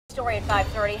Story at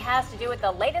 5:30 has to do with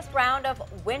the latest round of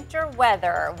winter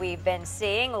weather. We've been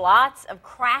seeing lots of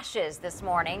crashes this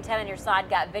morning. 10 on your side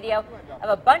got video of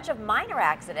a bunch of minor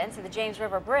accidents at the James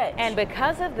River Bridge. And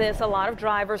because of this, a lot of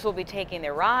drivers will be taking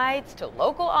their rides to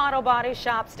local auto body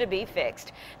shops to be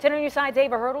fixed. 10 on your side's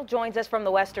Ava Hurdle joins us from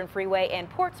the Western Freeway in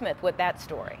Portsmouth with that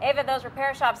story. Ava, those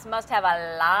repair shops must have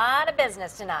a lot of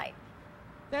business tonight.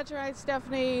 That's right,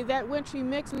 Stephanie. That wintry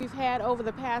mix we've had over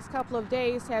the past couple of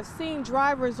days have seen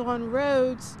drivers on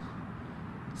roads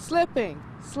slipping,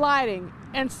 sliding,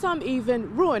 and some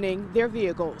even ruining their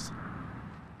vehicles.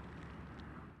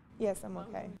 Yes, I'm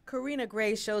okay. Karina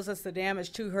Gray shows us the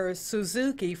damage to her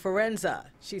Suzuki Forenza.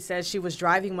 She says she was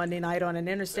driving Monday night on an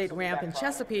interstate ramp in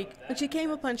Chesapeake when she came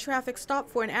upon traffic stop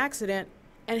for an accident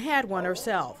and had one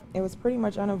herself. It was pretty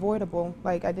much unavoidable.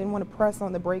 Like, I didn't want to press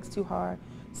on the brakes too hard.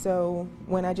 So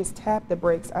when I just tapped the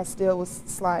brakes, I still was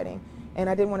sliding. And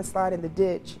I didn't want to slide in the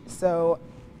ditch. So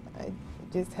it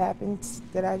just happened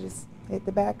that I just hit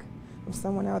the back of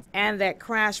someone else. And that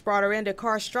crash brought her into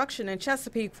Carstruction in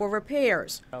Chesapeake for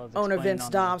repairs. Owner Vince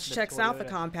Dobbs checks out the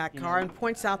compact car and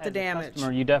points out the damage.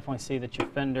 You definitely see that your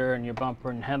fender and your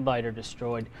bumper and headlight are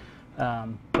destroyed.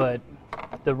 But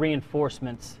the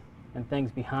reinforcements and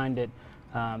things behind it,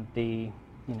 the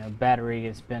battery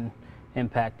has been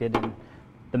impacted and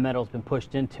the metal's been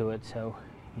pushed into it, so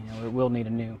it will need a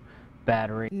new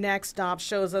battery. Next Dobbs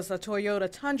shows us a Toyota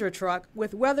Tundra truck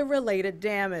with weather-related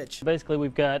damage. Basically,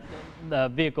 we've got the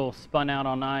vehicle spun out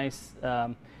on ice,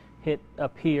 hit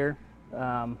up here,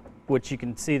 which you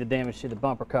can see the damage to the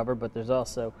bumper cover, but there's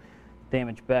also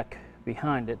damage back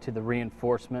behind it to the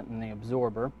reinforcement and the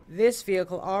absorber. This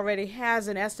vehicle already has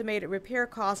an estimated repair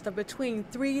cost of between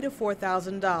 $3,000 to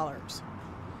 $4,000.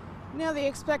 Now, the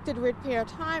expected repair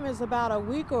time is about a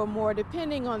week or more,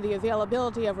 depending on the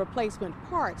availability of replacement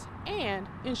parts and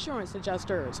insurance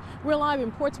adjusters. We're live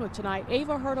in Portsmouth tonight.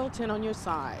 Ava Hurdle, 10 on your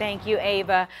side. Thank you,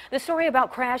 Ava. The story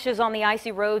about crashes on the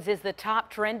icy roads is the top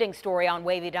trending story on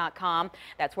wavy.com.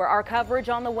 That's where our coverage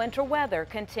on the winter weather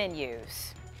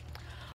continues.